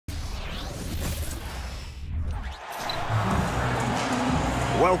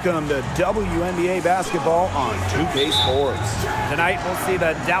Welcome to WNBA basketball on 2K Sports. Tonight we'll see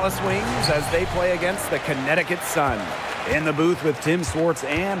the Dallas Wings as they play against the Connecticut Sun. In the booth with Tim Swartz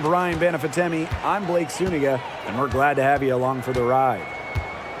and Brian Benefatemi, I'm Blake Suniga, and we're glad to have you along for the ride.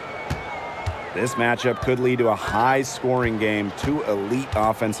 This matchup could lead to a high-scoring game, two elite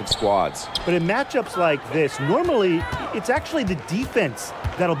offensive squads. But in matchups like this, normally it's actually the defense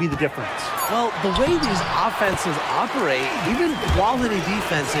that'll be the difference. Well, the way these offenses operate, even quality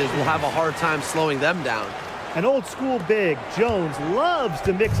defenses will have a hard time slowing them down. An old-school big, Jones, loves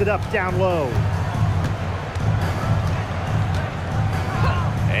to mix it up down low.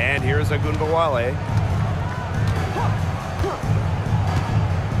 And here's Agunbawale.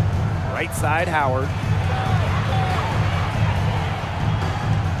 Right side, Howard.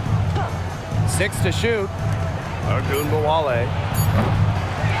 6 to shoot. Agunbawale.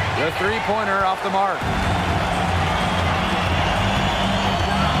 The three-pointer off the mark.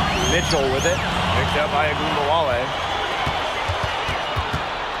 Mitchell with it. Picked up by Agunbawale.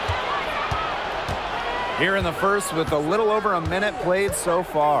 Here in the first with a little over a minute played so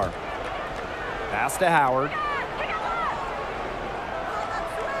far. Pass to Howard.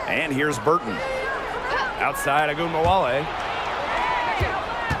 And here's Burton. Outside Agunbawale.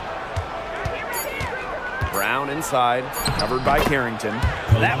 Brown inside, covered by Carrington.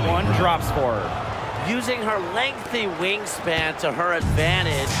 That one drops for her. Using her lengthy wingspan to her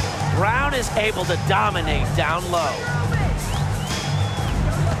advantage, Brown is able to dominate down low.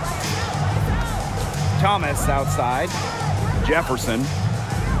 Thomas outside. Jefferson.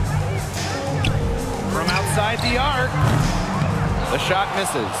 From outside the arc. The shot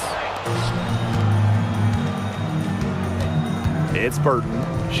misses. It's Burton.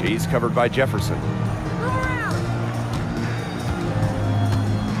 She's covered by Jefferson.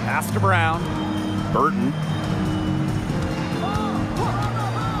 Pass to Brown. Burton.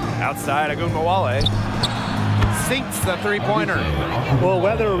 Outside Agunbawale. Sinks the three-pointer. Well,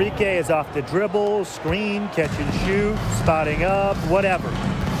 whether Enrique is off the dribble, screen, catch and shoot, spotting up, whatever,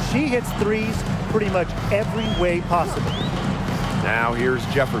 she hits threes pretty much every way possible. Now here's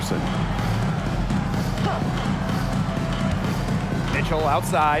Jefferson. Mitchell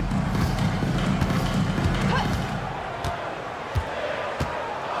outside.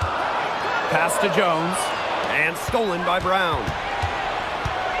 Pass to Jones. And stolen by Brown.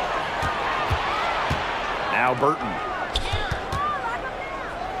 Now Burton.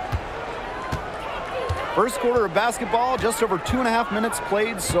 First quarter of basketball, just over 2.5 minutes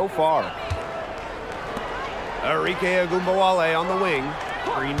played so far. Enrique Agunbawale on the wing.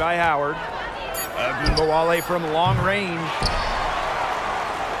 Screen by Howard. Agunbawale from long range.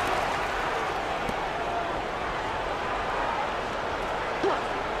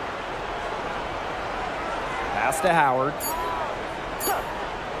 Pass to Howard.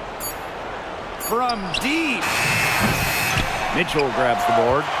 From deep. Mitchell grabs the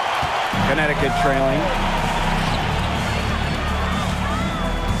board. Connecticut trailing.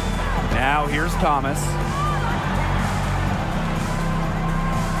 Now here's Thomas.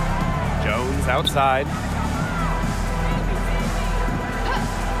 Jones outside.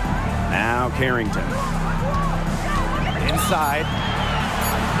 Now Carrington. Inside.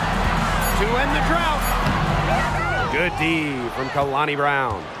 To end the drought. Good D from Kalani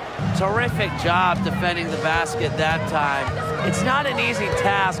Brown. Terrific job defending the basket that time. It's not an easy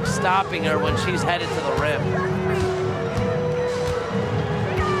task stopping her when she's headed to the rim.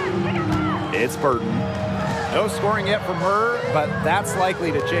 It's Burton. No scoring yet from her, but that's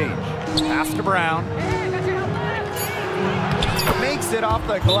likely to change. Pass to Brown. Makes it off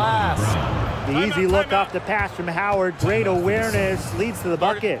the glass. The easy look off the pass from Howard. Great awareness, leads to the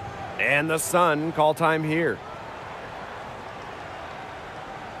bucket. And the Sun call time here.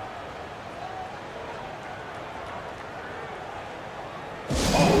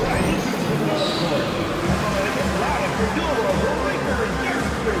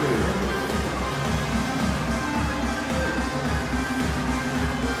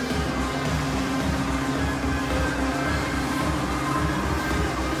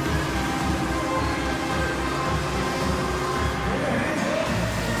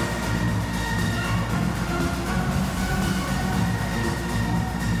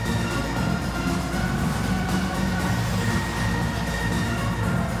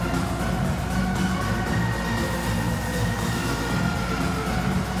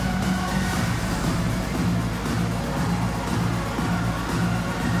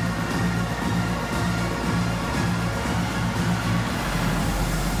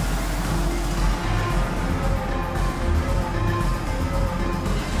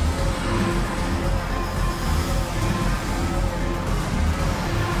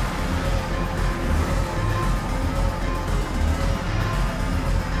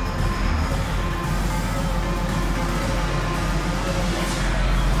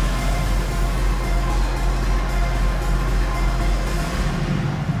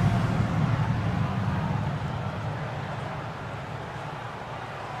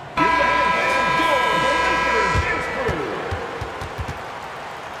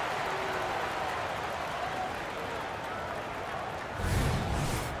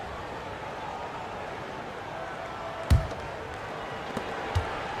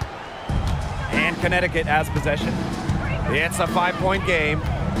 Connecticut has possession. It's a 5-point game.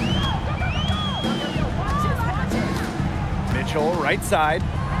 Mitchell, right side.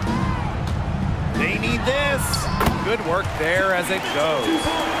 They need this. Good work there as it goes.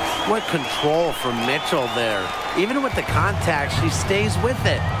 What control from Mitchell there. Even with the contact, she stays with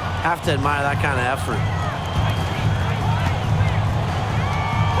it. Have to admire that kind of effort.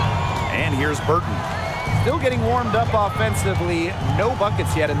 And here's Burton. Still getting warmed up offensively. No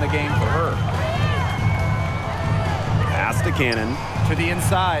buckets yet in the game for her. Pass to Cannon. To the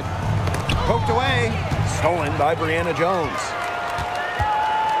inside. Poked away. Stolen by Brianna Jones.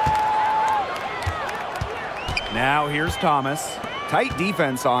 Now here's Thomas. Tight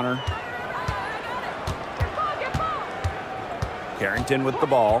defense on her. Carrington with the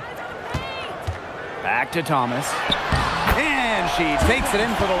ball. Back to Thomas. And she takes it in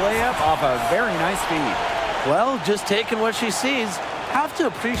for the layup off a very nice feed. Well, just taking what she sees. Have to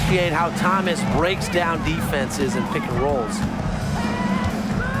appreciate how Thomas breaks down defenses and pick and rolls.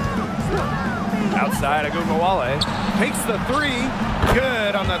 Outside, Agumbawale takes the three.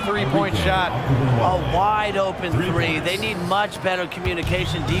 Good on the three-point shot. A wide open three. They need much better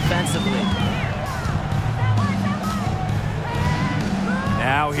communication defensively.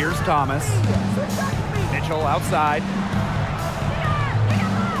 Now here's Thomas. Mitchell outside.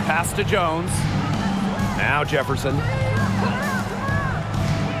 Pass to Jones. Now Jefferson.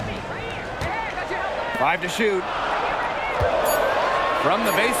 5 to shoot. From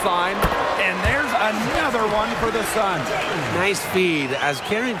the baseline. And there's another one for the Suns. Nice feed as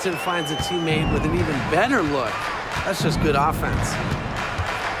Carrington finds a teammate with an even better look. That's just good offense.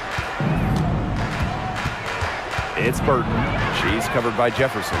 It's Burton. She's covered by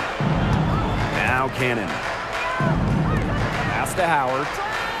Jefferson. Now Cannon. Pass to Howard.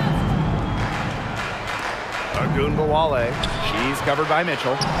 Agumbawale. She's covered by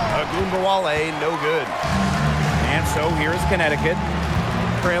Mitchell. Agumbawale, no good. And so here's Connecticut.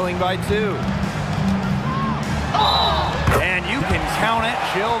 Trailing by 2. And you can count it.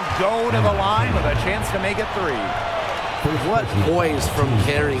 She'll go to the line with a chance to make it 3. What poise from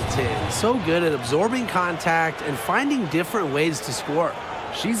Carrington. So good at absorbing contact and finding different ways to score.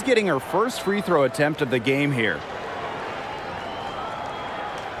 She's getting her first free throw attempt of the game here.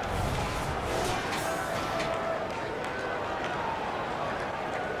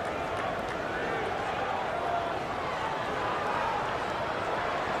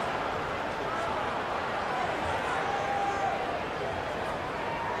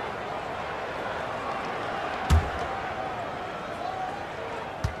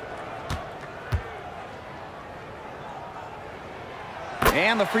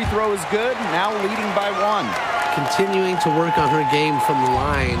 And the free throw is good, now leading by 1. Continuing to work on her game from the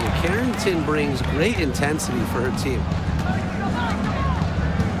line, Carrington brings great intensity for her team.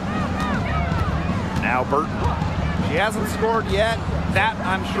 Now Burton. She hasn't scored yet. That,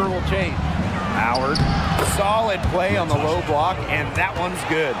 I'm sure, will change. Howard, solid play on the low block, and that one's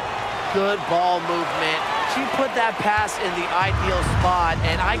good. Good ball movement. She put that pass in the ideal spot,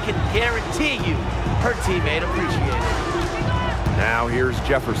 and I can guarantee you her teammate appreciates it. Now here's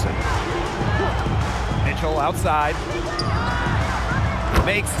Jefferson. Mitchell outside.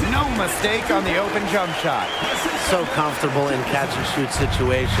 Makes no mistake on the open jump shot. So comfortable in catch-and-shoot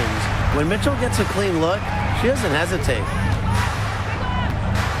situations. When Mitchell gets a clean look, she doesn't hesitate.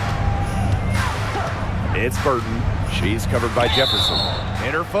 It's Burton. She's covered by Jefferson.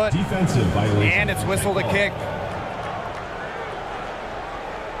 Hit her foot. Defensive violation. And it's whistled a kick.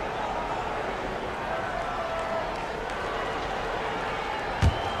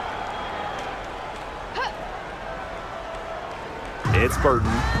 It's Burton.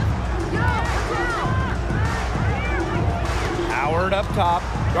 Howard up top,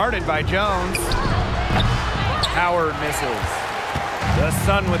 guarded by Jones. Howard misses. The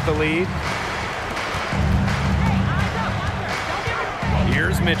Sun with the lead.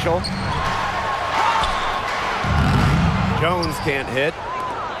 Here's Mitchell. Jones can't hit.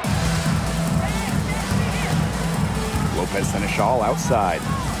 Lopez Seneschal outside.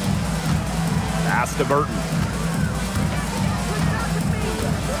 Pass to Burton.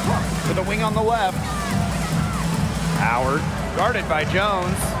 To the wing on the left. Howard, guarded by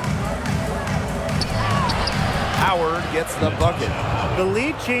Jones. Howard gets the bucket. The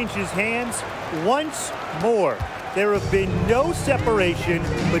lead changes hands once more. There have been no separation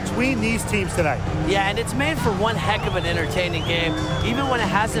between these teams tonight. Yeah, and it's made for one heck of an entertaining game, even when it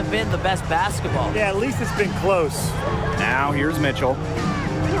hasn't been the best basketball. Yeah, at least it's been close. Now here's Mitchell.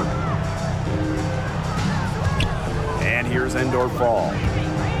 And here's Endor Fall.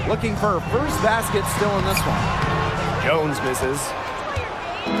 Looking for her first basket still in this one. Jones misses.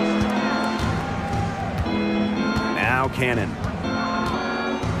 Now Cannon.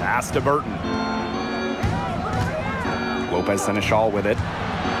 Pass to Burton. Lopez Seneschal with it. Out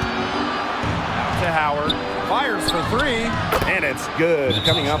to Howard. Fires for three. And it's good.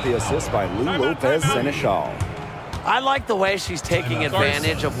 Coming off the assist by Lou Lopez Seneschal. I like the way she's taking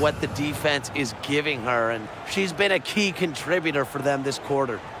advantage of what the defense is giving her, and she's been a key contributor for them this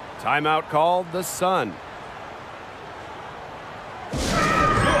quarter. Timeout called the Sun.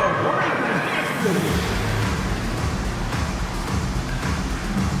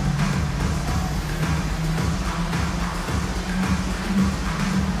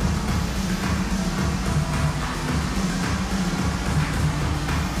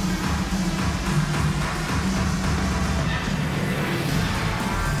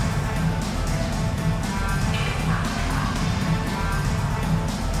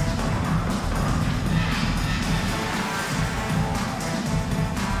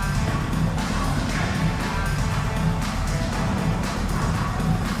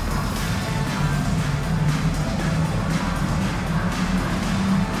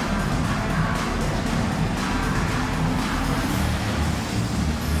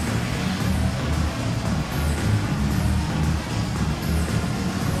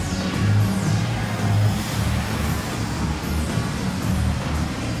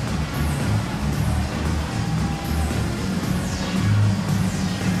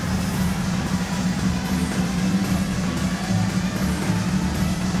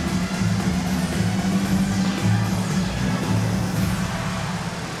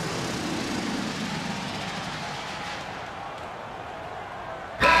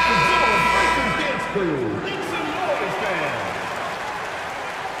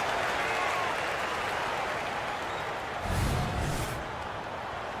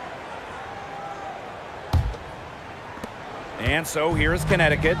 And so here's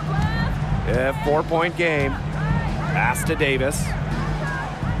Connecticut. A 4-point game. Pass to Davis.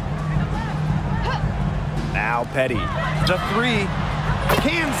 Now Petty. The three.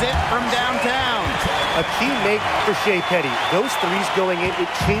 Cans it from downtown. A key make for Shea Petty. Those threes going in, it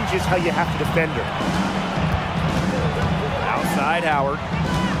changes how you have to defend her. Outside Howard.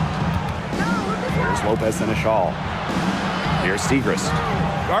 Here's Lopez Seneschal. Here's Segrist.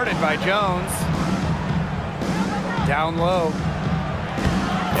 Guarded by Jones. Down low.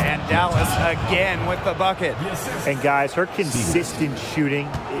 And Dallas again with the bucket. And guys, her consistent shooting,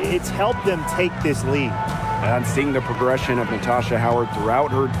 it's helped them take this lead. And seeing the progression of Natasha Howard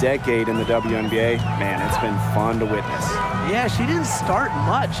throughout her decade in the WNBA, man, it's been fun to witness. Yeah, she didn't start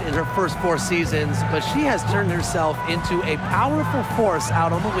much in her first 4 seasons, but she has turned herself into a powerful force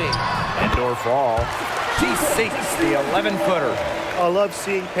out on the wing. Indoor fall. She sinks the 11-footer. I love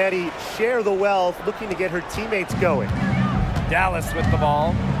seeing Petty share the wealth, looking to get her teammates going. Dallas with the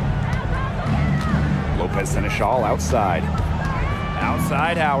ball. Lopez Seneschal outside.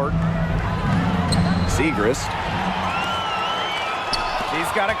 Outside Howard. Segrist.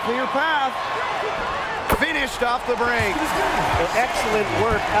 She's got a clear path. Finished off the break. Excellent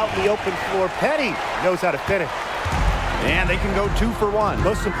work out in the open floor. Petty knows how to finish. And they can go 2 for 1.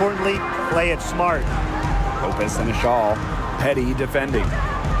 Most importantly, play it smart. Lopez Seneschal. Petty defending.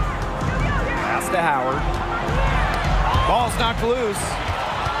 Pass to Howard. Ball's knocked loose.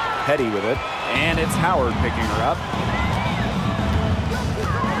 Petty with it. And it's Howard picking her up.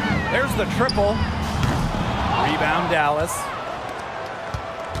 There's the triple. Rebound Dallas.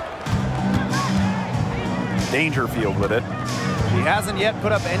 Dangerfield with it. She hasn't yet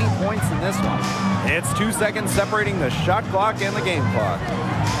put up any points in this one. It's 2 seconds separating the shot clock and the game clock.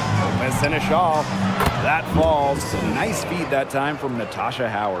 Lopez Seneschal. That falls. Nice feed that time from Natasha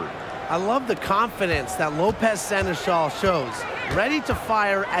Howard. I love the confidence that Lopez Seneschal shows. Ready to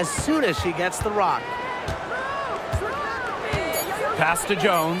fire as soon as she gets the rock. Pass to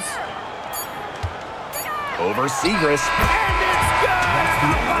Jones. Over Segrist. And it's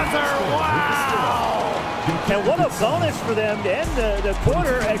good! Buzzer! Wow! And what a bonus for them to end the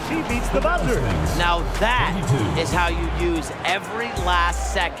quarter as she beats the buzzer. Now that is how you use every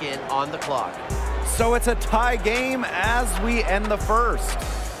last second on the clock. So it's a tie game as we end the first.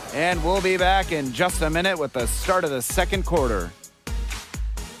 And we'll be back in just a minute with the start of the second quarter.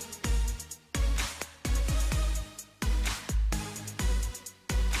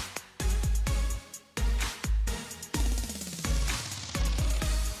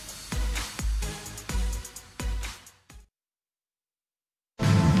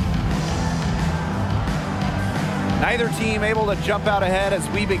 Neither team able to jump out ahead as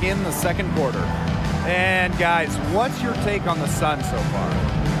we begin the second quarter. And guys, what's your take on the Sun so far?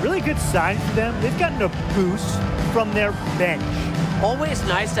 Really good sign for them. They've gotten a boost from their bench. Always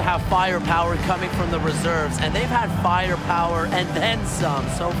nice to have firepower coming from the reserves, and they've had firepower and then some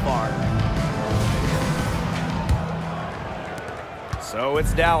so far. So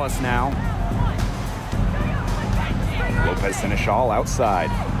it's Dallas now. Lopez Seneschal outside.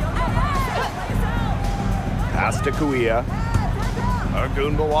 Pass to Kuia.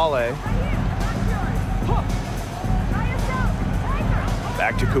 Ogunbowale.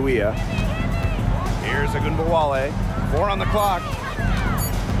 Back to Kuia. Here's Ogunbowale. 4 on the clock.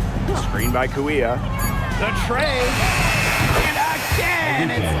 Screen by Kuia. The tray. And again,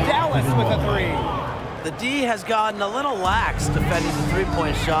 it's Dallas with a 3. The D has gotten a little lax defending the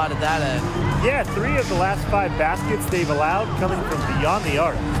three-point shot at that end. Yeah, 3 of the last 5 baskets they've allowed coming from beyond the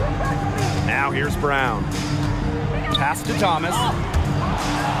arc. Now here's Brown. Pass to Thomas.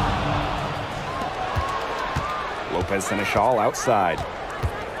 Lopez Seneschal outside.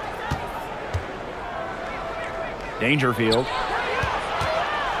 Dangerfield.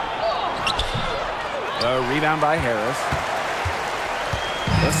 The rebound by Harris.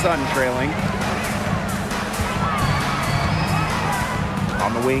 The Sun trailing.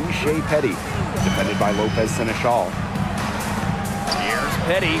 On the wing, Shea Petty. Defended by Lopez Seneschal. Here's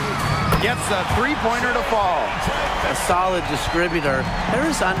Petty. Gets a three-pointer to fall. A solid distributor.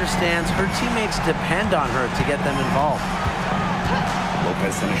 Harris understands her teammates depend on her to get them involved.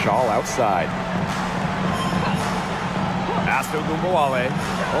 Lopez Seneschal outside. Pass to Ogunbowale.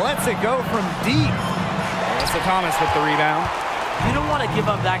 Lets it go from deep. Melissa Thomas with the rebound. You don't want to give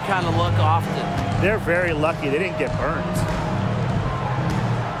up that kind of look often. They're very lucky they didn't get burned.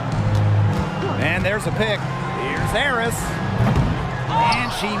 And there's a pick. Here's Harris.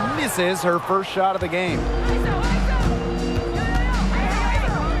 And she misses her first shot of the game.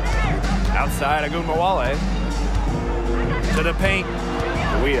 Outside Ogunbowale. To the paint.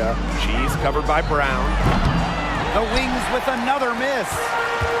 Kuia. She's covered by Brown. The Wings with another miss.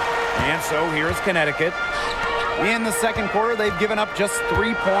 And so here's Connecticut. In the second quarter, they've given up just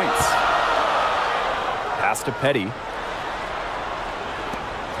 3 points. Pass to Petty.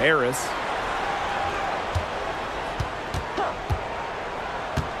 Harris.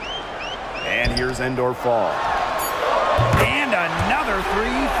 And here's Endor Fall. And another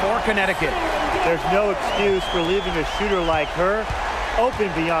 3 for Connecticut. There's no excuse for leaving a shooter like her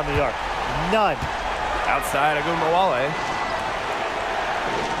open beyond the arc. None. Outside Ogunbowale.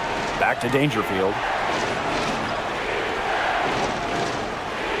 Back to Dangerfield.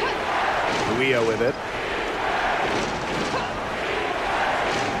 Kuia with it.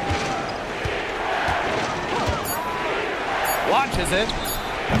 Launches it.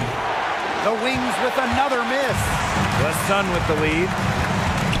 The Wings with another miss. The Sun with the lead.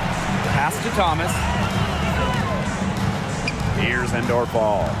 Pass to Thomas. Here's Endor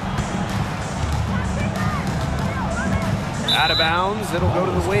Fall. Out of bounds, it'll go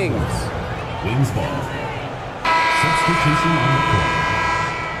to the Wings. Wings ball. Substitution on the court.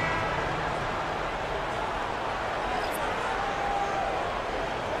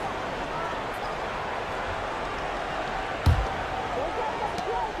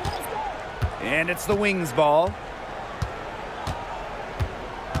 And it's the Wings ball.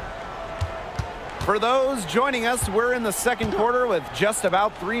 For those joining us, we're in the second quarter with just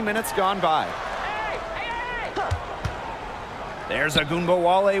about 3 minutes gone by. There's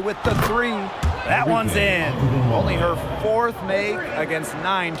Ogunbowale with the 3. That one's in. Only her 4th make against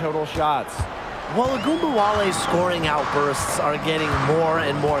 9 total shots. Well, Ogunbowale's scoring outbursts are getting more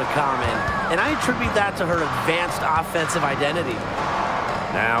and more common, and I attribute that to her advanced offensive identity.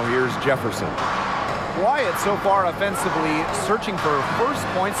 Now here's Jefferson. Quiet so far offensively, searching for first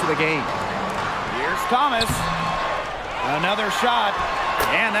points of the game. Here's Thomas. Another shot,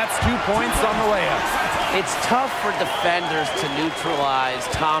 and that's 2 points on the layup. It's tough for defenders to neutralize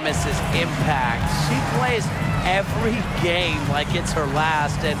Thomas's impact. She plays every game like it's her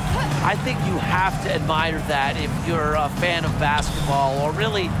last, and I think you have to admire that if you're a fan of basketball or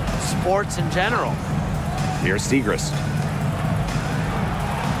really sports in general. Here's Segrist.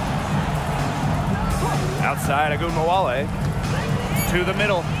 Outside Ogunbowale. To the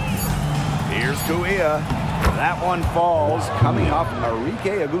middle. Here's Kuia. That one falls, coming off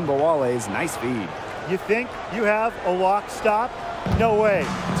Marike Ogunbowale's nice feed. You think you have a walk stop? No way.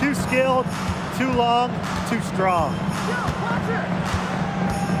 Too skilled, too long, too strong.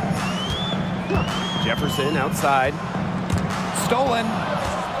 Jefferson outside. Stolen.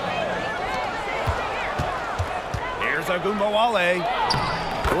 Here's Ogunbowale.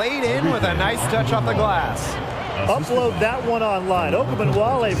 Laid in with a nice touch off the glass. Upload that one online.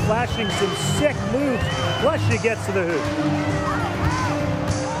 Ogunbowale flashing some sick moves. Plus she gets to the hoop.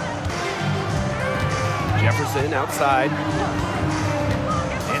 Jefferson outside.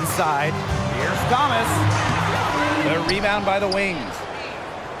 inside. Here's Thomas. The rebound by the Wings.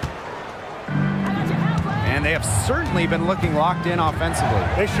 And they have certainly been looking locked in offensively.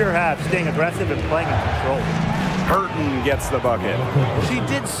 They sure have, staying aggressive and playing in control. Burton gets the bucket. She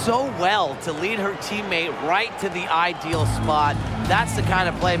did so well to lead her teammate right to the ideal spot. That's the kind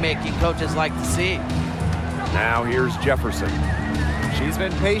of playmaking coaches like to see. Now here's Jefferson. She's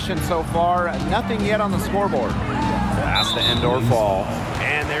been patient so far. Nothing yet on the scoreboard. Pass to Endor Fall.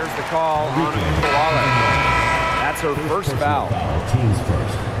 And there's the call on Koala. That's her first foul. Teams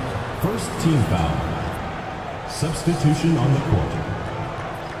first. First team foul. Substitution on the court.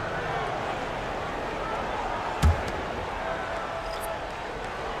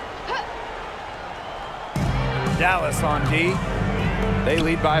 Dallas on D. They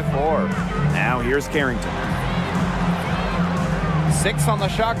lead by 4. Now here's Carrington. 6 on the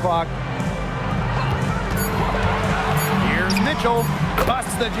shot clock. Here's Mitchell.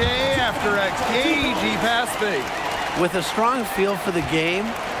 Busts the J after a cagey pass fake. With a strong feel for the game,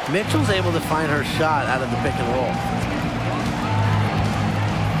 Mitchell's able to find her shot out of the pick and roll.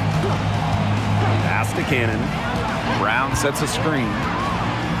 Pass to Cannon. Brown sets a screen.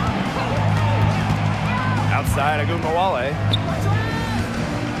 Outside Agumbawale.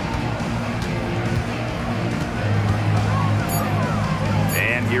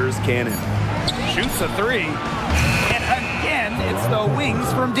 And here's Cannon. Shoots a 3. And again, it's the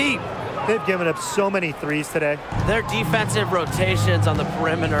Wings from deep. They've given up so many threes today. Their defensive rotations on the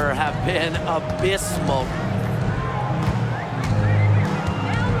perimeter have been abysmal.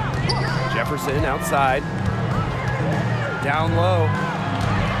 Jefferson outside. Down low.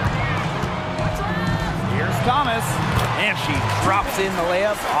 Here's Thomas. And she drops in the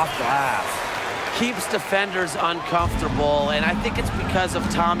layup off glass. Keeps defenders uncomfortable, and I think it's because of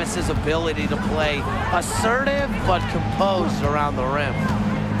Thomas's ability to play assertive but composed around the rim.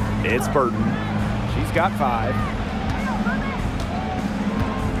 It's Burton. She's got 5.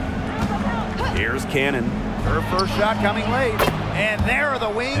 Here's Cannon. Her first shot coming late. And there are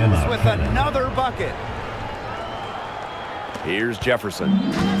the Wings with another bucket. Here's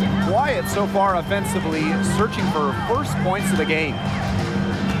Jefferson. Quiet so far offensively, searching for her first points of the game.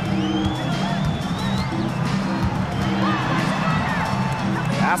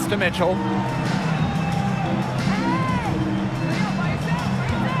 Pass to Mitchell.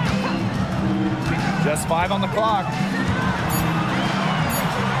 Just 5 on the clock.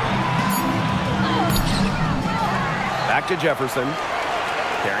 Back to Jefferson.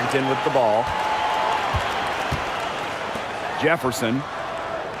 Carrington with the ball. Jefferson.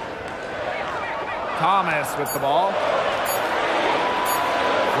 Thomas with the ball.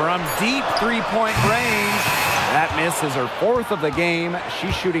 From deep three-point range. That miss is her 4th of the game.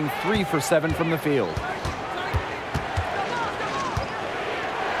 She's shooting 3 for 7 from the field.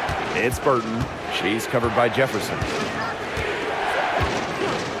 It's Burton. She's covered by Jefferson.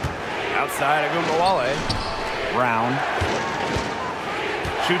 Outside Agumbawale. Brown.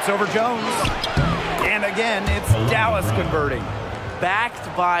 Shoots over Jones. And again, it's Dallas converting.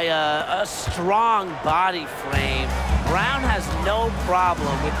 Backed by a strong body frame, Brown has no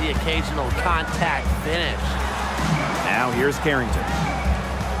problem with the occasional contact finish. Now here's Carrington.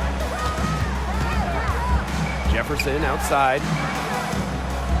 Jefferson outside.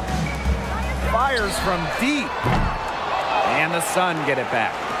 Fires from deep. And the Sun get it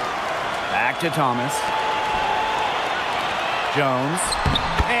back. Back to Thomas. Jones.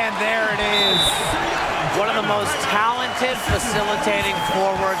 And there it is. One of the most talented facilitating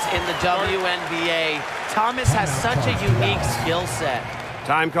forwards in the WNBA. Thomas has such a unique skill set.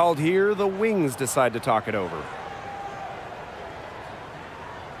 Time called here. The Wings decide to talk it over.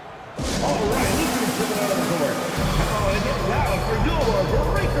 All right, let's get it out of the court. And now for your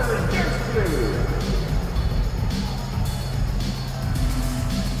breaker guest crew.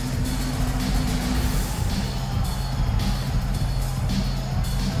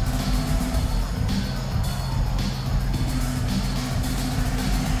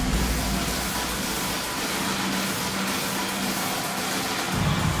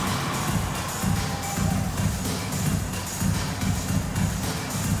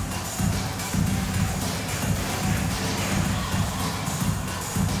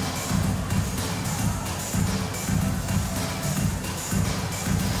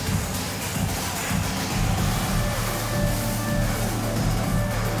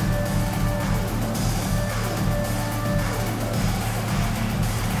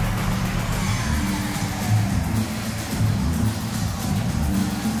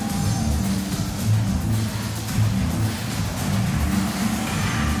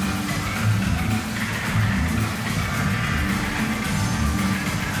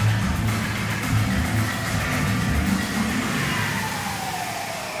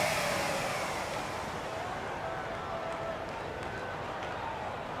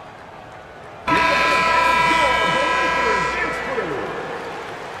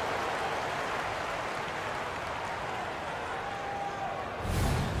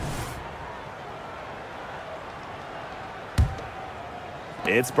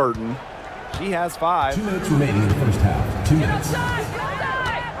 It's Burton. She has 5. 2 minutes remaining in the first half. 2 minutes.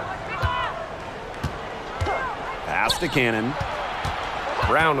 Pass to Cannon.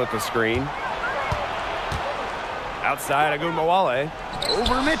 Brown with the screen. Outside Agumbawale.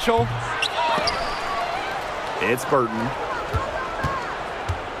 Over Mitchell. It's Burton.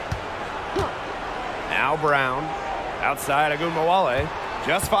 Now Brown. Outside Agumbawale.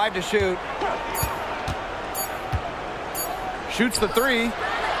 Just 5 to shoot. Shoots the 3.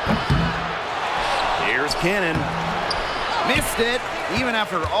 Here's Cannon. Missed it, even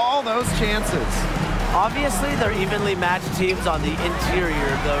after all those chances. Obviously, they're evenly matched teams on the interior.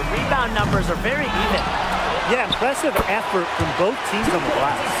 The rebound numbers are very even. Yeah, impressive effort from both teams on the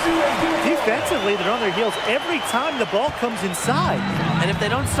glass. Defensively, they're on their heels every time the ball comes inside. And if they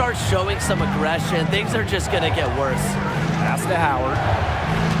don't start showing some aggression, things are just going to get worse. Pass to Howard.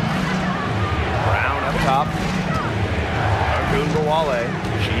 Brown up top. Agumbawale.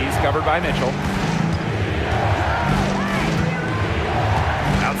 She's covered by Mitchell.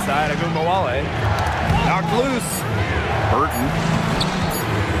 Outside Agumbawale. Knocked loose. Burton.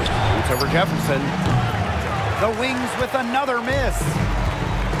 Shoots over Jefferson. The Wings with another miss.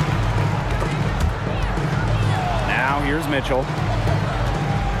 Now here's Mitchell.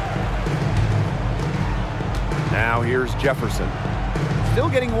 Now here's Jefferson. Still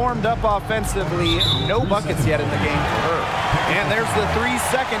getting warmed up offensively. No buckets yet in the game for her. And there's the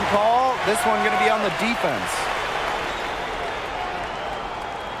 3-second call. This one going to be on the defense.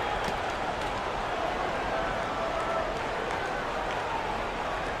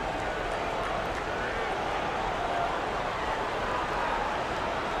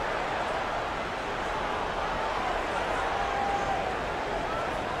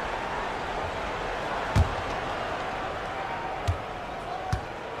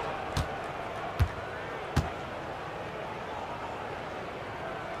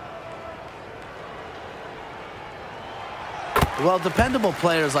 Well, dependable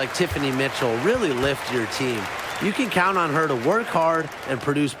players like Tiffany Mitchell really lift your team. You can count on her to work hard and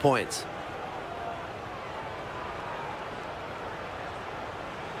produce points.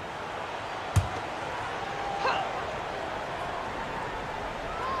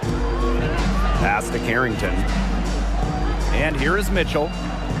 Pass to Carrington. And here is Mitchell.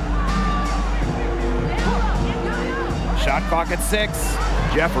 Shot clock at 6.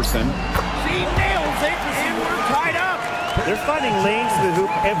 Jefferson. She nails it, and we're tied up. They're finding lanes to the hoop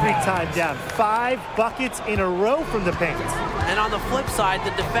every time down. 5 buckets in a row from the paint. And on the flip side,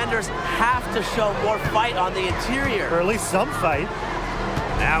 the defenders have to show more fight on the interior. Or at least some fight.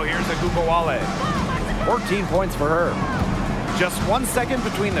 Now here's Agumbawale. 14 points for her. Just 1 second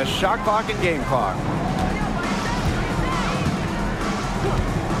between the shot clock and game clock.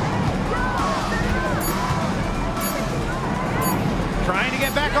 Trying to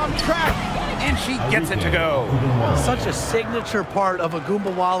get back on track, and she gets it to go. Such a signature part of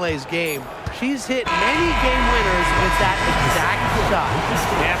Agumbawale's game. She's hit many game winners with that exact shot.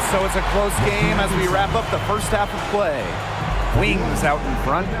 And so it's a close game as we wrap up the first half of play. Wings out in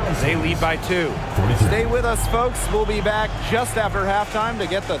front. They lead by 2. Stay with us, folks. We'll be back just after halftime to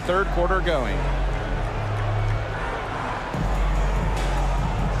get the third quarter going.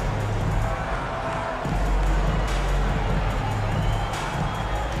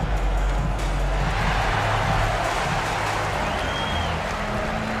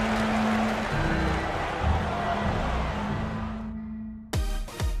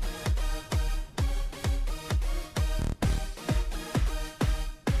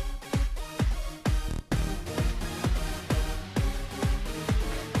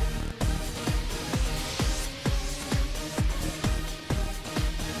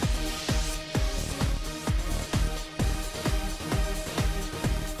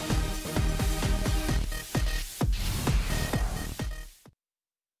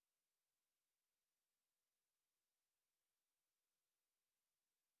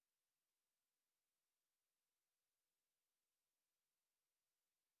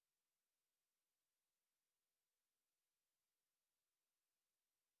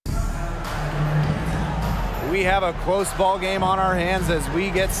 We have a close ball game on our hands as we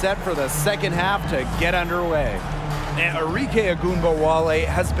get set for the second half to get underway. And Arike Agumbawale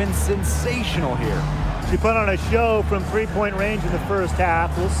has been sensational here. She put on a show from three-point range in the first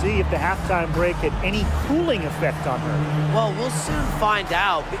half. We'll see if the halftime break had any cooling effect on her. Well, we'll soon find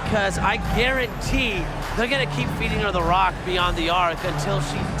out because I guarantee they're going to keep feeding her the rock beyond the arc until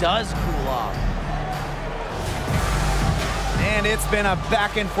she does cool off. And it's been a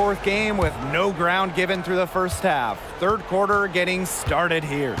back-and-forth game with no ground given through the first half. Third quarter getting started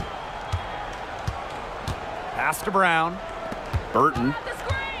here. Pass to Brown. Burton.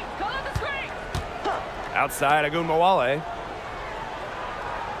 Outside Agunbowale.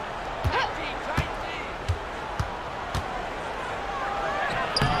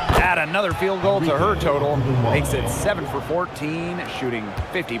 Add another field goal to her total. Makes it 7 for 14, shooting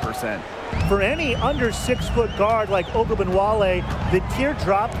 50%. For any under 6-foot guard like Ogunbowale, the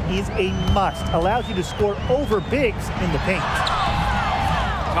teardrop is a must. Allows you to score over bigs in the paint.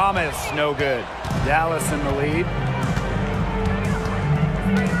 Thomas, no good. Dallas in the lead.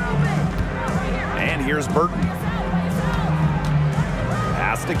 And here's Burton.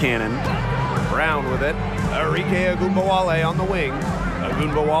 Pass to Cannon. Brown with it. Arike Agunbowale on the wing.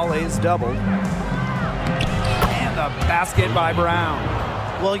 Agunbowale's doubled. And the basket by Brown.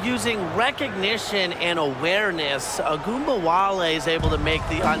 Well, using recognition and awareness, Agunbowale is able to make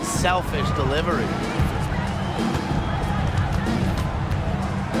the unselfish delivery.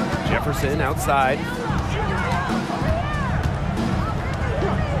 Jefferson outside.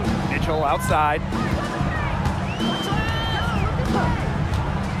 Mitchell outside.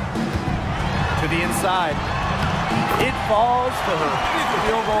 To the inside. It falls to her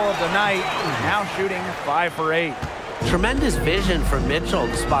field goal of the night. Now shooting 5 for 8. Tremendous vision from Mitchell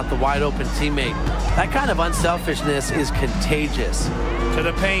to spot the wide open teammate. That kind of unselfishness is contagious. To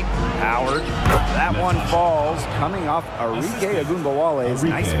the paint, Howard. That one falls, coming off Arike Agunbowale's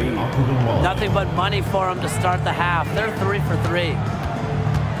nice feed. Nothing but money for them to start the half. They're 3 for 3.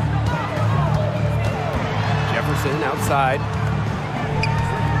 Jefferson outside.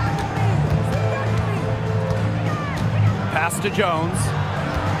 Pass to Jones.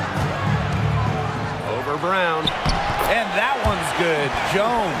 Over Brown. And that one's good.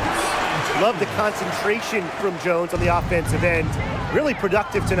 Jones. Love the concentration from Jones on the offensive end. Really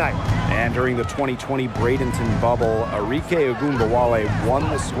productive tonight. And during the 2020 Bradenton bubble, Arike Agunbowale won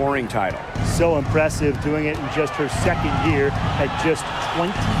the scoring title. So impressive, doing it in just her second year at just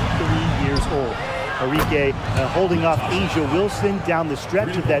 23 years old. Arike holding off Asia Wilson down the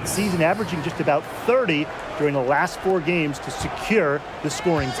stretch of that season, averaging just about 30 during the last 4 games to secure the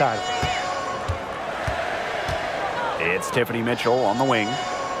scoring title. It's Tiffany Mitchell on the wing.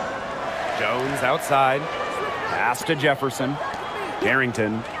 Jones outside. Pass to Jefferson.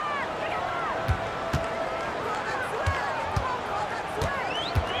 Carrington.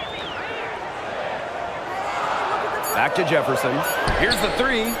 Back to Jefferson. Here's the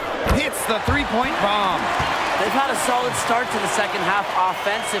 3. Hits the 3-point bomb. They've had a solid start to the second half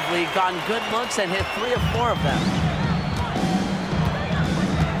offensively, gotten good looks and hit 3 of 4 of them.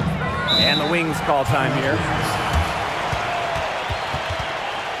 And the Wings call time here.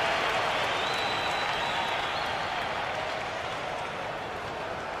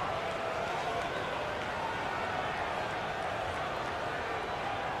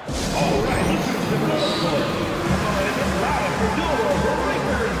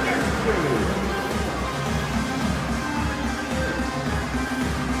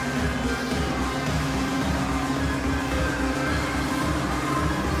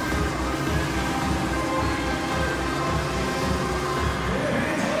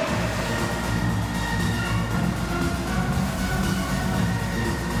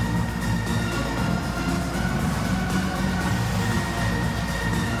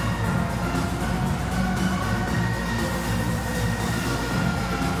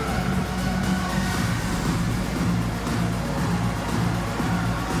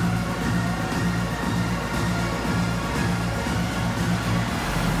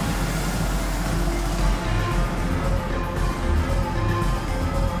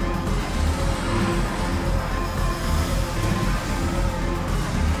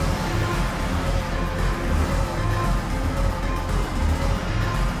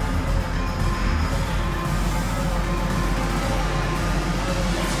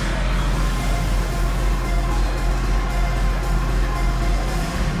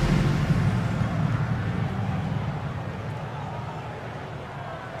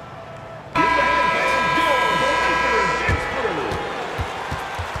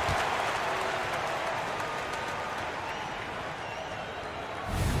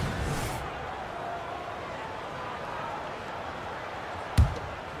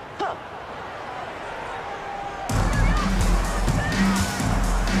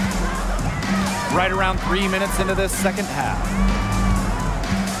 Right around 3 minutes into this second half.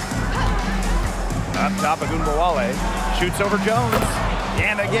 Up top, Agunbowale shoots over Jones.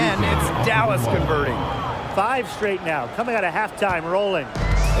 And again, it's Dallas converting. 5 straight now, coming out of halftime, rolling.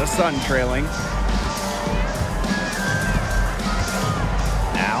 The Sun trailing.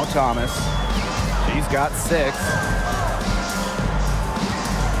 Now Thomas. She's got 6.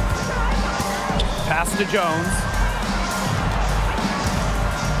 Pass to Jones.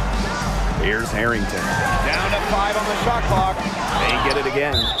 Here's Harrington. Down to 5 on the shot clock. They get it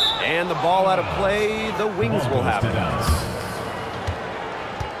again. And the ball out of play. The Wings will have it.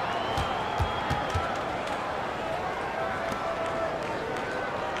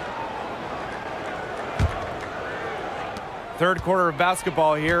 Third quarter of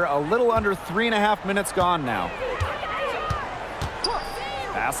basketball here. A little under 3.5 minutes gone now.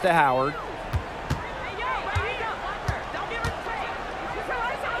 Pass to Howard.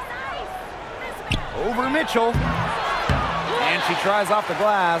 Over Mitchell. And she tries off the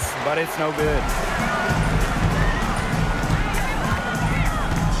glass, but it's no good.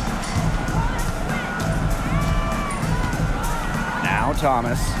 Now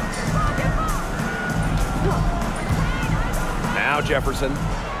Thomas. Now Jefferson.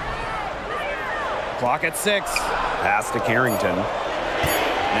 Clock at 6. Pass to Carrington.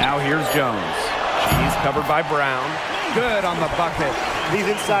 Now here's Jones. She's covered by Brown. Good on the bucket. These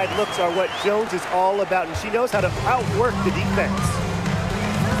inside looks are what Jones is all about, and she knows how to outwork the defense.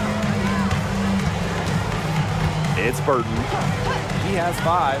 It's Burton. He has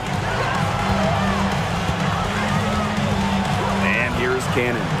 5. And here's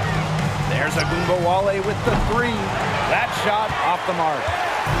Cannon. There's Agumbawale with the 3. That shot off the mark.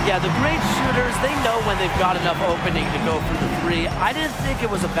 Yeah, the great shooters, they know when they've got enough opening to go for the 3. I didn't think it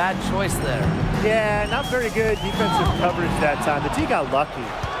was a bad choice there. Yeah, not very good defensive coverage that time. The team got lucky.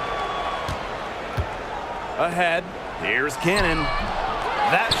 Ahead, here's Cannon.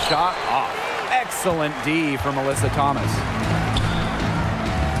 That shot off. Excellent D from Melissa Thomas.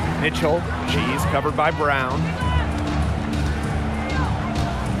 Mitchell, she's covered by Brown.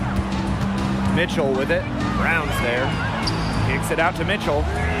 Mitchell with it. Brown's there. Kicks it out to Mitchell.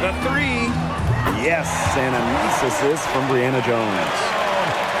 The 3. Yes, and a nice assist from Brianna Jones.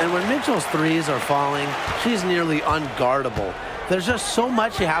 And when Mitchell's 3s are falling, she's nearly unguardable. There's just so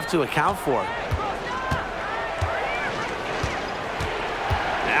much you have to account for.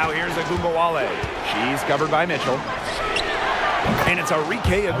 Now here's Agumbawale. She's covered by Mitchell. And it's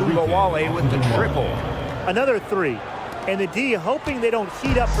Arike Agumbawale with the triple. Another 3. And the D hoping they don't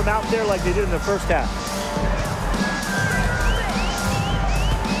heat up from out there like they did in the first half.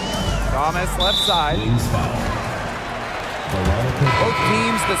 Thomas left side. Both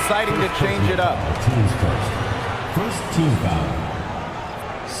teams deciding to change it up. Teams first. First team foul.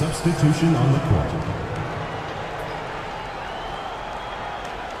 Substitution on the court.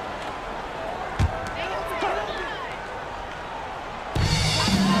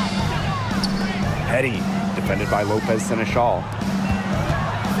 Petty, defended by Lopez Seneschal.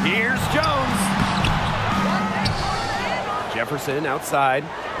 Here's Jones. Jefferson outside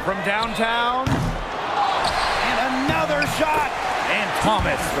from downtown. And another shot. And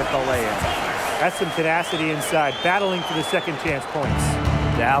Thomas with the layup. That's some tenacity inside, battling for the second chance points.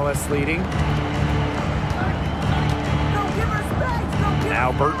 Dallas leading.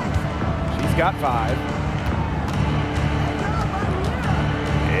 Now Burton. She's got 5.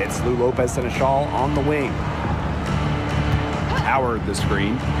 It's Lou Lopez Seneschal on the wing. Howard the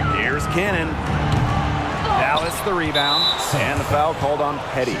screen. Here's Cannon. Dallas the rebound. And the foul called on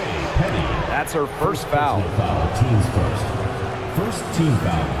Petty. That's her first foul. Teams first. First team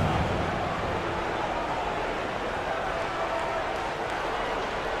foul.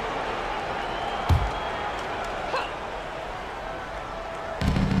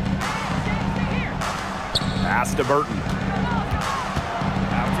 Pass to Burton.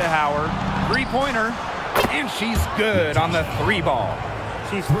 Out to Howard. 3-pointer. And she's good on the 3 ball.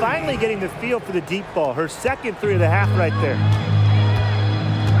 She's finally getting the feel for the deep ball. Her second 3 of the half right there.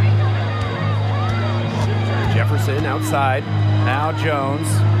 Jefferson outside. Now Jones.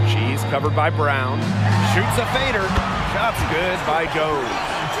 She's covered by Brown. Shoots a fader. Shot's good by Jones.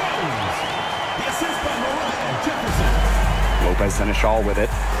 The assist by Jefferson. Lopez Seneschal with it.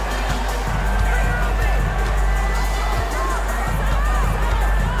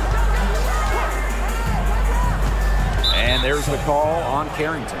 And there's the call on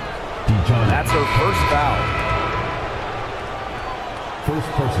Carrington. That's her first foul. First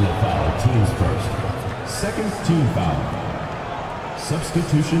personal foul, teams first. Second team foul.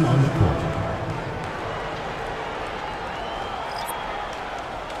 Substitution on the court.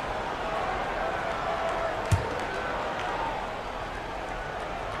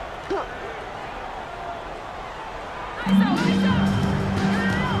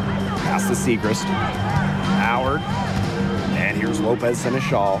 Pass to Segrist. Howard. And here's Lopez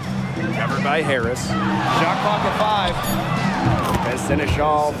Seneschal. Covered by Harris. Shot clock at 5. Lopez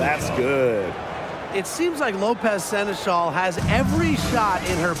Seneschal, that's good. It seems like Lopez Seneschal has every shot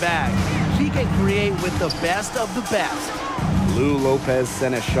in her bag. She can create with the best of the best. Lou Lopez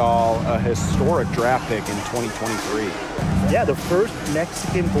Seneschal, a historic draft pick in 2023. Yeah, the first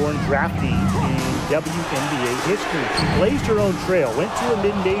Mexican-born draftee in WNBA history. She blazed her own trail, went to a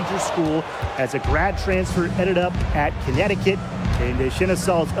mid-major school as a grad transfer, ended up at Connecticut. And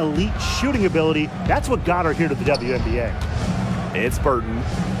Seneschal's elite shooting ability, that's what got her here to the WNBA. It's Burton.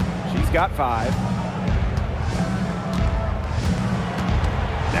 She's got 5.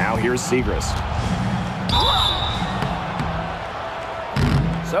 Now here's Siegrist.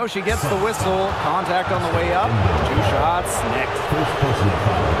 So she gets the whistle. Contact on the way up. 2 shots next.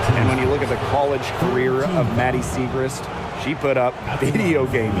 And when you look at the college career of Maddie Siegrist, she put up video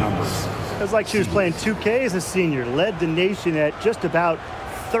game numbers. It was like she was playing 2K as a senior. Led the nation at just about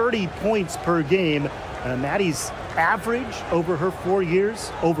 30 points per game. Maddie's average over her 4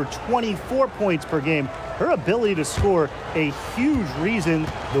 years, over 24 points per game. Her ability to score, a huge reason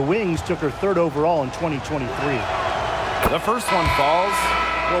the Wings took her 3rd overall in 2023. The first one falls.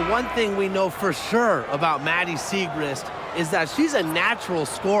 Well, one thing we know for sure about Maddie Siegrist is that she's a natural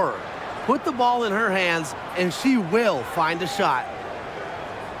scorer. Put the ball in her hands, and she will find a shot.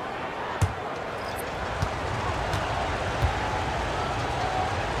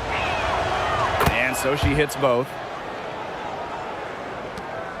 And so she hits both.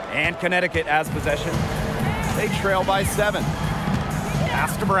 And Connecticut has possession. They trail by 7.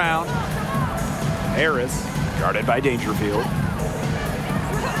 Pass to Brown. Harris, guarded by Dangerfield.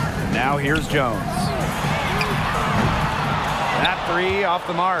 Now here's Jones. That 3 off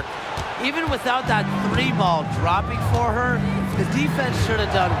the mark. Even without that 3 ball dropping for her, the defense should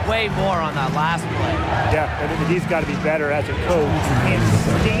have done way more on that last play. Yeah, I mean, he's got to be better as a coach. You can't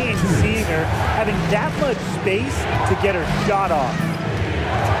stand seeing her having that much space to get her shot off.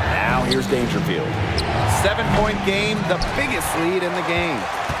 Now here's Dangerfield. 7-point game, the biggest lead in the game.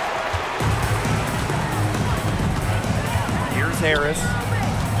 Here's Harris.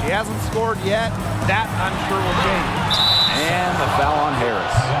 She hasn't scored yet. That, I'm sure, will change. And the foul on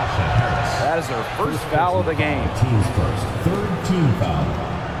Harris. That is her first foul of the game. Team's first, 3rd team foul.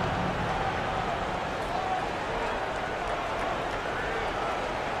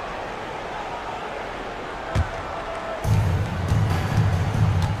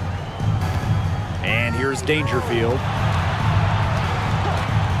 And here's Dangerfield.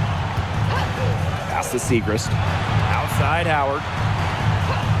 Pass to Siegrist. Outside Howard.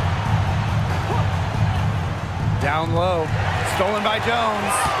 Down low. Stolen by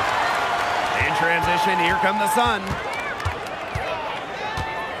Jones. In transition, here come the Sun.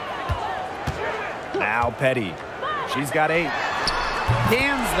 Now Petty. She's got 8.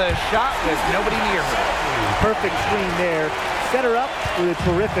 Cans the shot with nobody near her. Perfect screen there. Set her up with a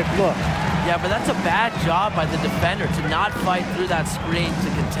terrific look. Yeah, but that's a bad job by the defender to not fight through that screen to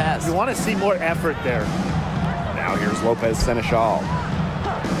contest. You want to see more effort there. Now here's Lopez Seneschal.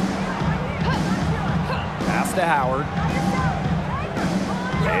 Pass to Howard.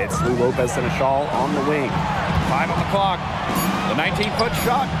 It's Lou Lopez Seneschal on the wing. 5 on the clock. The 19-foot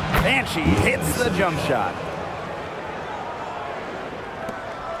shot. And she hits the jump shot.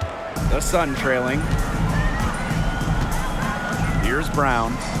 The Sun trailing. Here's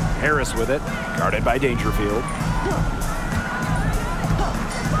Brown. Harris with it. Guarded by Dangerfield.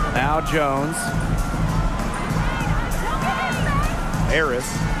 Now Jones. Harris.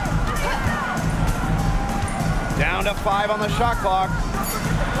 Down to 5 on the shot clock.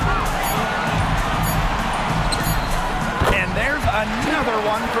 And there's another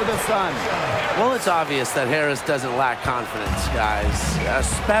one for the Sun. Well, it's obvious that Harris doesn't lack confidence, guys,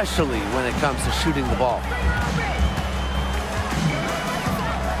 especially when it comes to shooting the ball.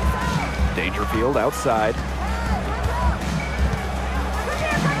 Dangerfield outside.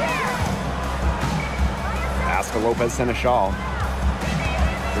 Pass to Lopez Seneschal.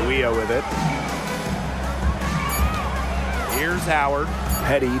 Guia with it. Here's Howard.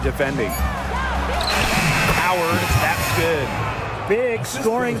 Petty defending. Howard, that's good. Big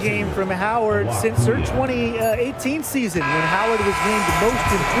scoring game from Howard since her 2018 season when Howard was named the most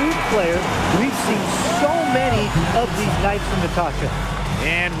improved player. We've seen so many of these nights from Natasha.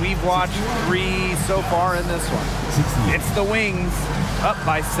 And we've watched 3 so far in this one. It's the Wings up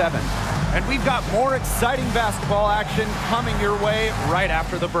by 7. And we've got more exciting basketball action coming your way right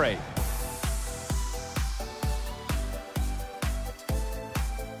after the break.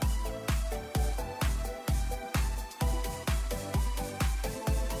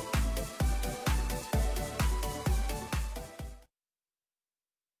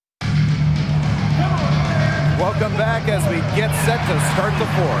 Welcome back as we get set to start the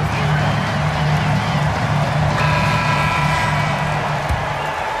 4th.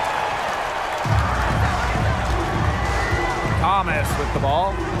 Thomas with the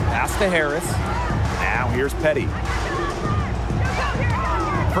ball. Pass to Harris. Now here's Petty.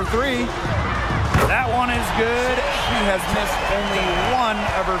 For three. That one is good. She has missed only 1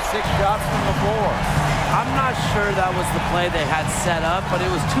 of her 6 shots from the floor. I'm not sure that was the play they had set up, but it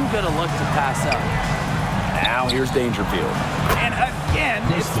was too good a look to pass up. Now here's Dangerfield. And again,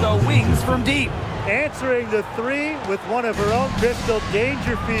 it's the wings from deep. Answering the three with one of her own, Crystal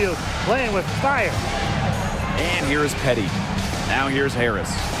Dangerfield, playing with fire. And here's Petty. Now here's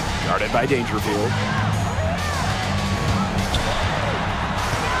Harris. Guarded by Dangerfield.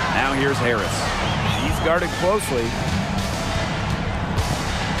 Now here's Harris. She's guarded closely.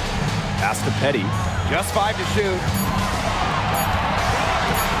 Pass to Petty. Just 5 to shoot.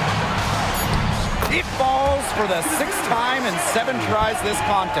 It falls for the 6th time in 7 tries this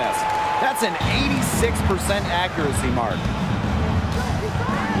contest. That's an 86% accuracy mark.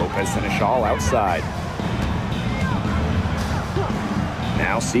 Lopez Seneschal outside.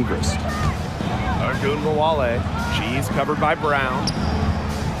 Now Segrist. Ogunbowale. She's covered by Brown.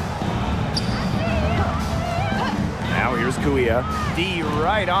 Now here's Kuia. D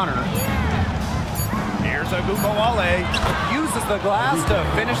right on her. Here's Ogunbowale. Uses the glass to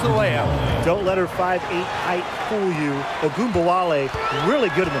finish the layup. Don't let her 5'8" height fool you. Ogunbowale, really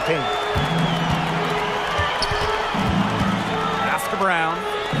good in the paint. Pass to Brown.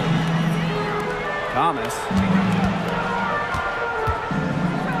 Thomas.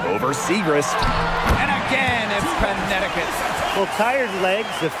 Over Segrist. And again, it's Connecticut. Well, tired legs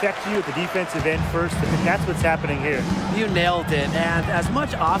affect you at the defensive end first, and that's what's happening here. You nailed it, and as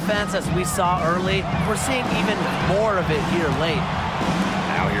much offense as we saw early, we're seeing even more of it here late.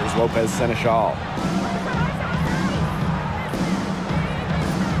 Now here's Lopez Seneschal.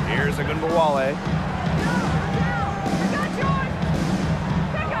 Here's Ogunbowale.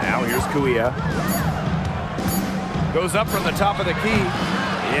 Now here's Kuia. Goes up from the top of the key.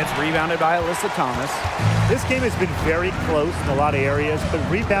 It's rebounded by Alyssa Thomas. This game has been very close in a lot of areas, but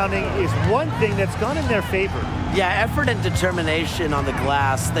rebounding is one thing that's gone in their favor. Yeah, effort and determination on the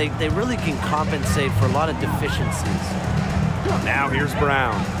glass, they really can compensate for a lot of deficiencies. Now here's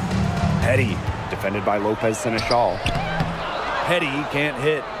Brown. Petty, defended by Lopez Seneschal. Petty can't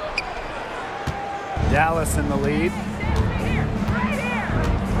hit. Dallas in the lead.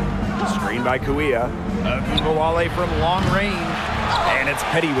 Screen by Kuia. Ogunbowale from long range. And it's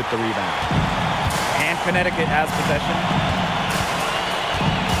Petty with the rebound. And Connecticut has possession.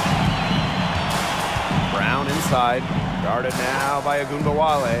 Brown inside. Guarded now by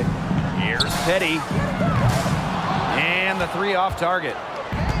Ogunbowale. Here's Petty. And the 3 off target.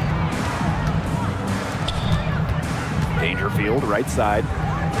 Dangerfield right side.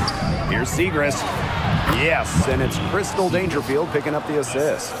 Here's Segrist. Yes, and it's Crystal Dangerfield picking up the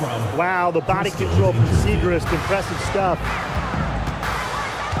assist. Wow, the body control from Segrist, impressive stuff.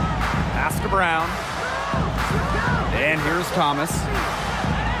 Pass to Brown. And here's Thomas.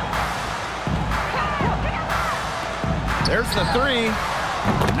 There's the 3.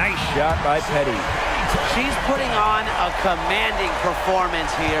 Nice shot by Petty. She's putting on a commanding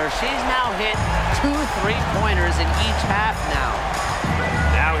performance here. She's now hit 2 3-pointers in each half now.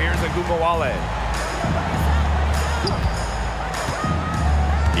 Now here's Ogunbowale.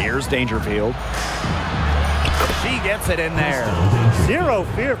 Here's Dangerfield. She gets it in there. Zero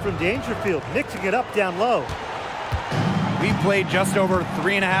fear from Dangerfield, mixing it up down low. We've played just over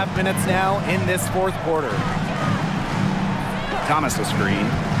 3.5 minutes now in this 4th quarter. Thomas a screen.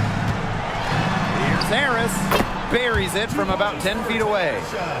 Here's Harris. Buries it from about 10 feet away.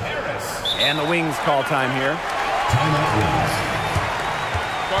 And the Wings call time here. Timeout Wings.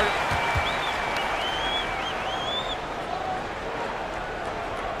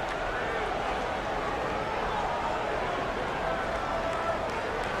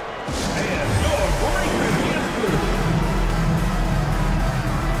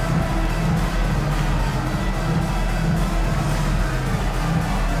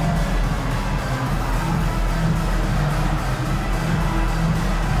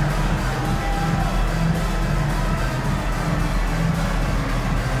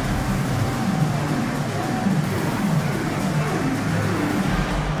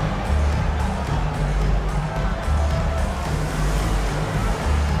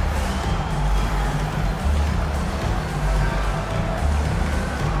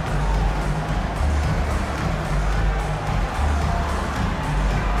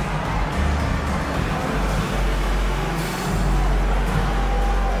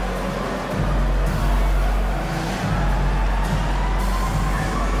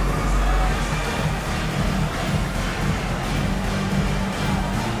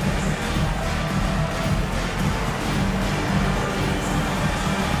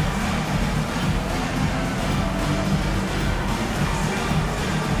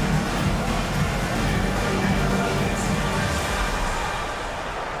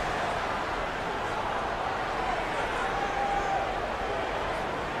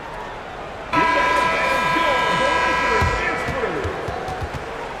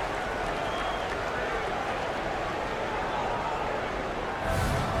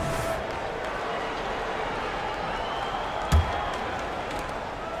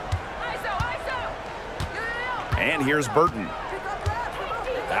 And here's Burton.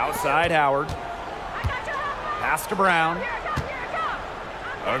 Outside Howard. Pass to Brown.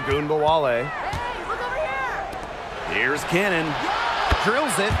 Ogunbowale. Here's Cannon.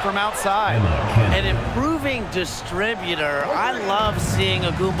 Drills it from outside. An improving distributor. I love seeing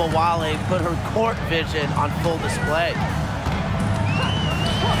Ogunbowale put her court vision on full display.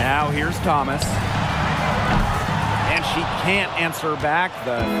 Now here's Thomas. And she can't answer back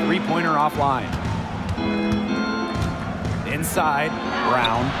the three-pointer offline. Inside,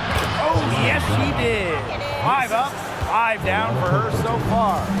 Brown. Oh, yes, she did. 5 up, 5 down for her so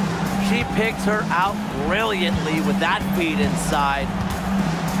far. She picked her out brilliantly with that feed inside.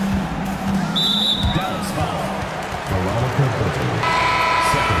 Dallas foul. Veronica Burton.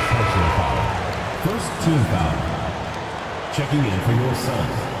 Second personal foul. First team foul. Checking in for your son.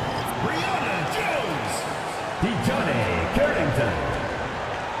 Brianna Jones. Dejohnny Carrington.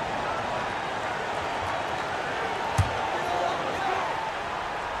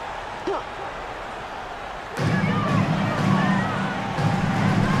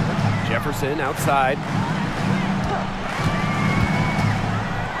 Jefferson outside.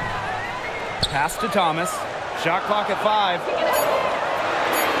 Pass to Thomas. Shot clock at 5.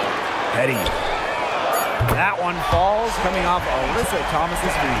 Petty. That one falls, coming off Alyssa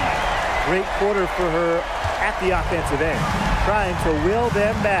Thomas's feed. Great quarter for her at the offensive end, trying to will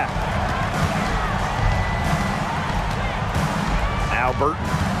them back. Now Burton.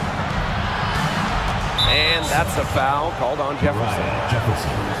 And that's a foul called on Jefferson.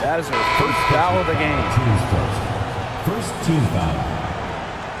 Jefferson. That is her first foul of the game. Team's first team foul.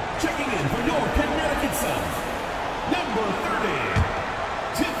 Checking in for your Connecticut Suns, number 30,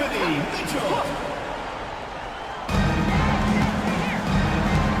 Tiffany Mitchell.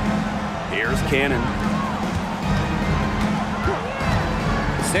 Here's Cannon.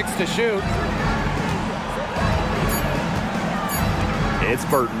 6 to shoot. It's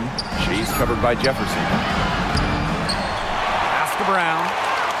Burton. She's covered by Jefferson. Pass to Brown.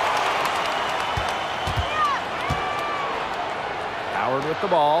 Howard with the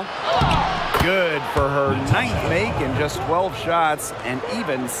ball. Good for her 9th make in just 12 shots and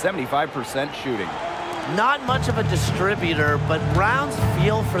even 75% shooting. Not much of a distributor, but Brown's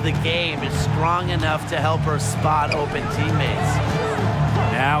feel for the game is strong enough to help her spot open teammates.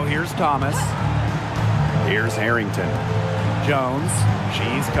 Now here's Thomas. Here's Harrington. Jones.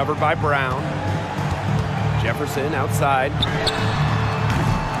 She's covered by Brown. Jefferson outside.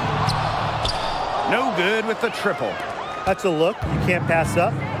 No good with the triple. That's a look you can't pass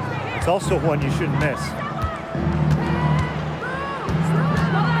up. It's also one you shouldn't miss.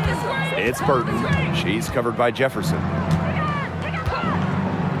 It's Burton. She's covered by Jefferson.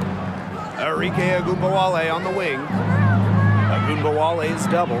 Arike Ogunbowale on the wing. Ogunbowale is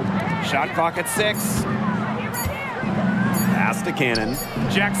doubled. Shot clock at 6. Pass to Cannon.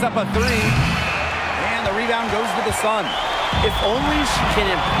 Jacks up a 3. And the rebound goes to the Sun. If only she can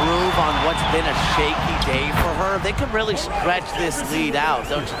improve on what's been a shaky day for her, they could really stretch this lead out,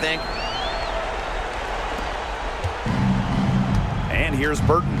 don't you think? And here's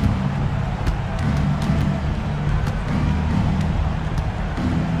Burton.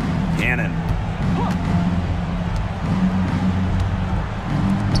 Cannon.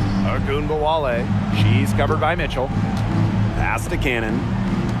 Ogunbowale. She's covered by Mitchell. Pass to Cannon.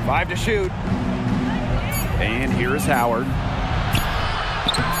 5 to shoot. And here's Howard.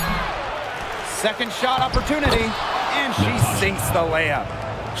 Second shot opportunity. And she sinks the layup.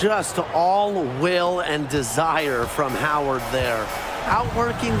 Just all will and desire from Howard there.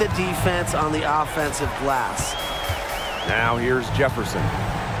 Outworking the defense on the offensive glass. Now here's Jefferson.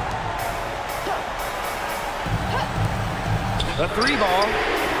 The 3 ball.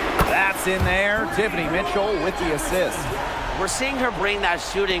 That's in there. Tiffany Mitchell with the assist. We're seeing her bring that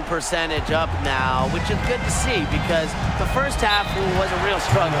shooting percentage up now, which is good to see because the first half was a real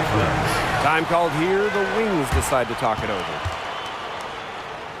struggle for her. Time called here. The Wings decide to talk it over.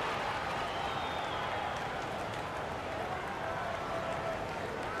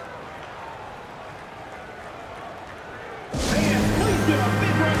 Please give a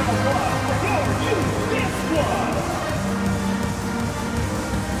big round of applause for your UC squad.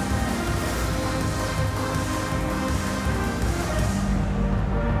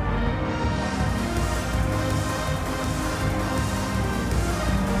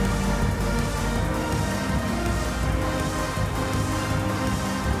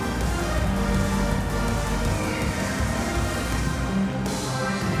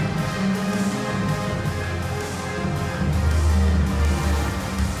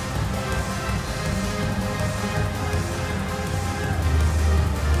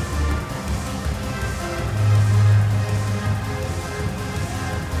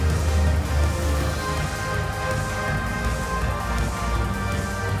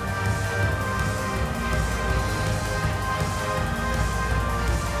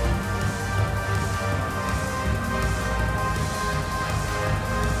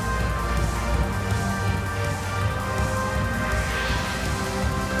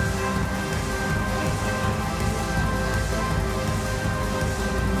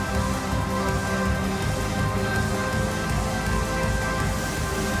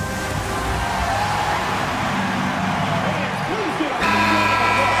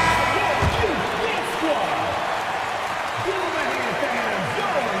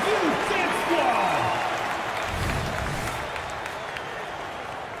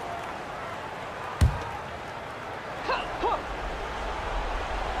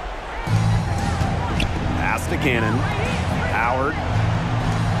 Pass to Cannon. Howard.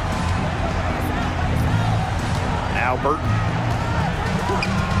 Now Burton.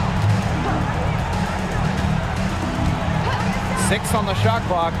 Six on the shot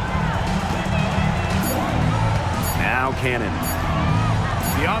clock. Now Cannon.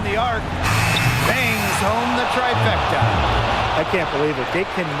 Beyond the arc. Bangs home the trifecta. I can't believe it. They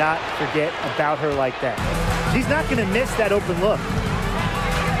cannot forget about her like that. She's not going to miss that open look.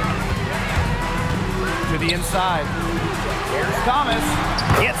 To the inside. Here's Thomas.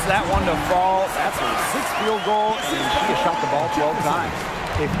 Hits that one to fall. That's her sixth field goal, and she has shot the ball 12 times.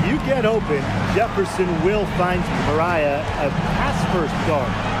 If you get open, Jefferson will find you. Mariah, a pass-first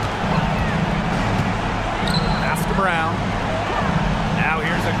guard. Pass to Brown. Now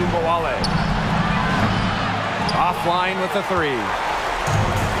here's Agumbawale. Offline with the three.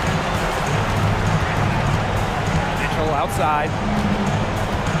 Mitchell outside.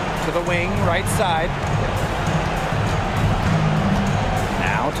 To the wing, right side.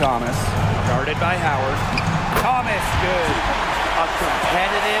 Now Thomas. Guarded by Howard. Thomas, good. A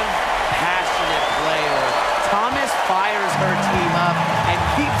competitive, passionate player. Thomas fires her team up and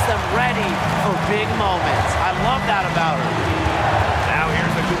keeps them ready for big moments. I love that about her. Now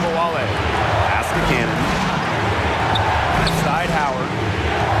here's Agumbawale. Pass to Cannon. Inside Howard.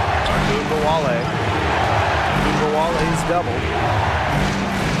 Agumbawale. Agumbawale's double.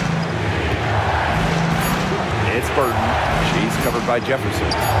 It's Burton. She's covered by Jefferson.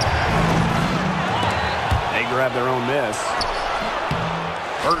 They grab their own miss.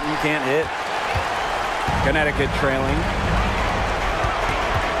 Burton can't hit. Connecticut trailing.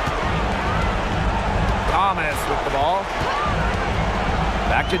 Thomas with the ball.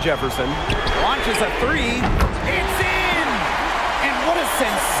 Back to Jefferson. Launches a three. It's in! And what a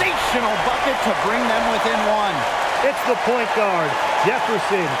sensational bucket to bring them within one. It's the point guard,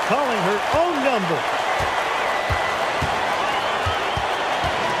 Jefferson, calling her own number.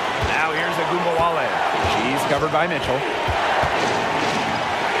 Now here's Agumbawale. She's covered by Mitchell.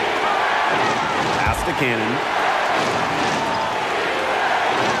 Pass to Cannon.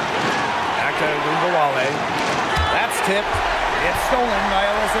 Back to Agumbawale. That's tipped. It's stolen by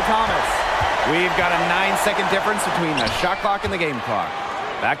Alyssa Thomas. We've got a 9-second difference between the shot clock and the game clock.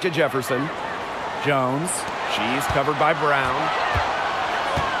 Back to Jefferson. Jones. She's covered by Brown.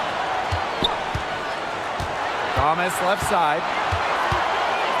 Thomas left side.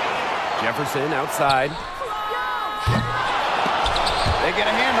 Jefferson outside. They get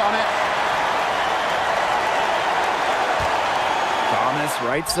a hand on it. Thomas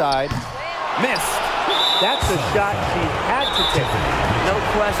right side. Missed. That's a shot she had to take. No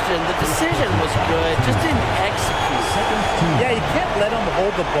question. The decision was good. Just didn't execute. Yeah, you can't let them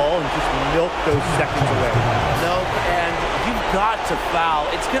hold the ball and just milk those seconds away. Nope, and you've got to foul.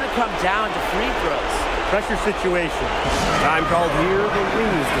 It's going to come down to free throws. Pressure situation. Time called here. The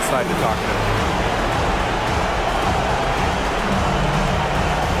Wings decide to talk to them.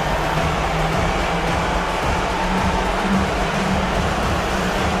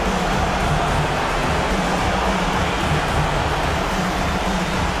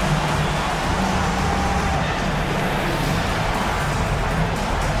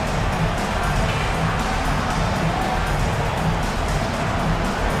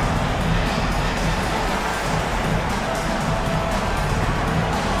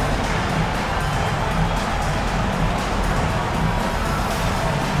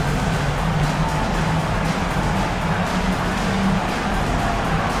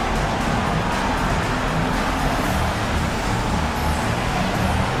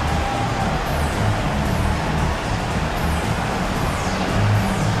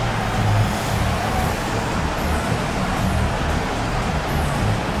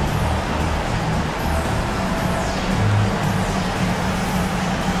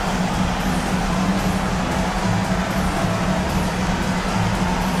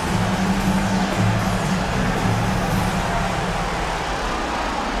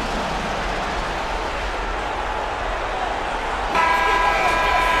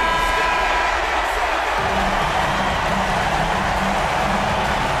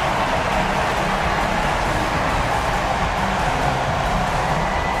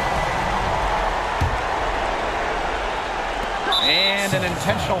 And an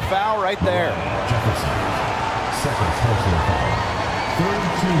intentional foul right there. Jefferson. Second personal foul. Third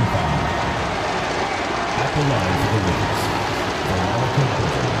team foul. At the line for the Wings. Veronica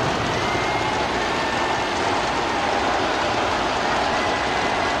Burton.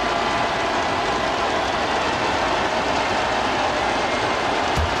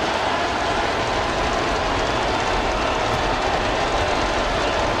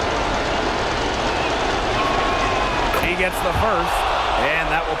 gets the first, and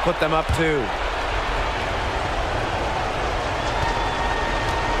that will put them up 2.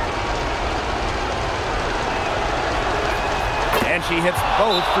 And she hits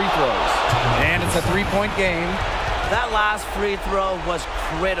both free throws. And it's a 3-point game. That last free throw was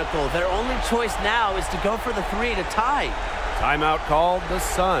critical. Their only choice now is to go for the 3 to tie. Timeout called, the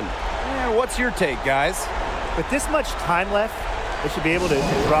Sun. What's your take, guys? With this much time left, they should be able to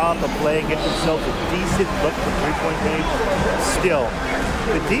draw up a play and get themselves a decent look for 3-point range. Still,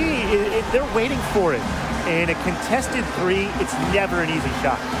 the D, they're waiting for it. And a contested 3, it's never an easy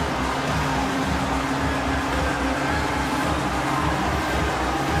shot.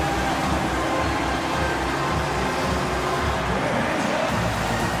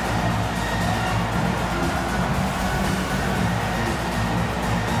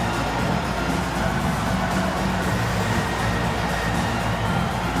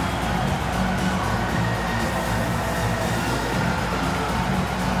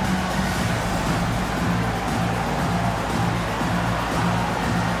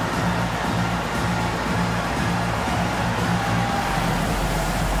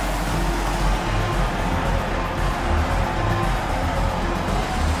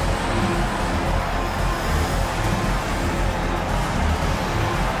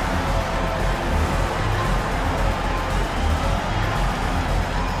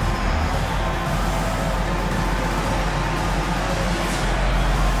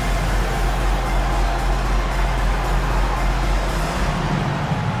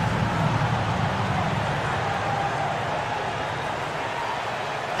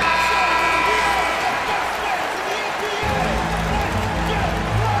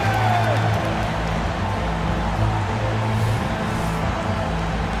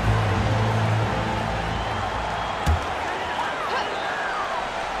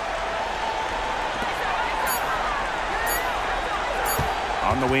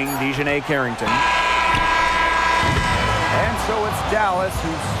 On the wing, Dejanay Carrington. And so it's Dallas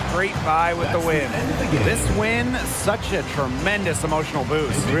who's straight by with the win. This win, such a tremendous emotional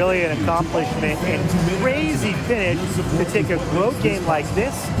boost. Really an accomplishment and crazy finish to take a road game like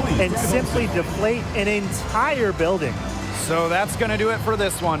this and simply deflate an entire building. So that's going to do it for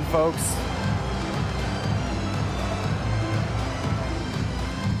this one, folks.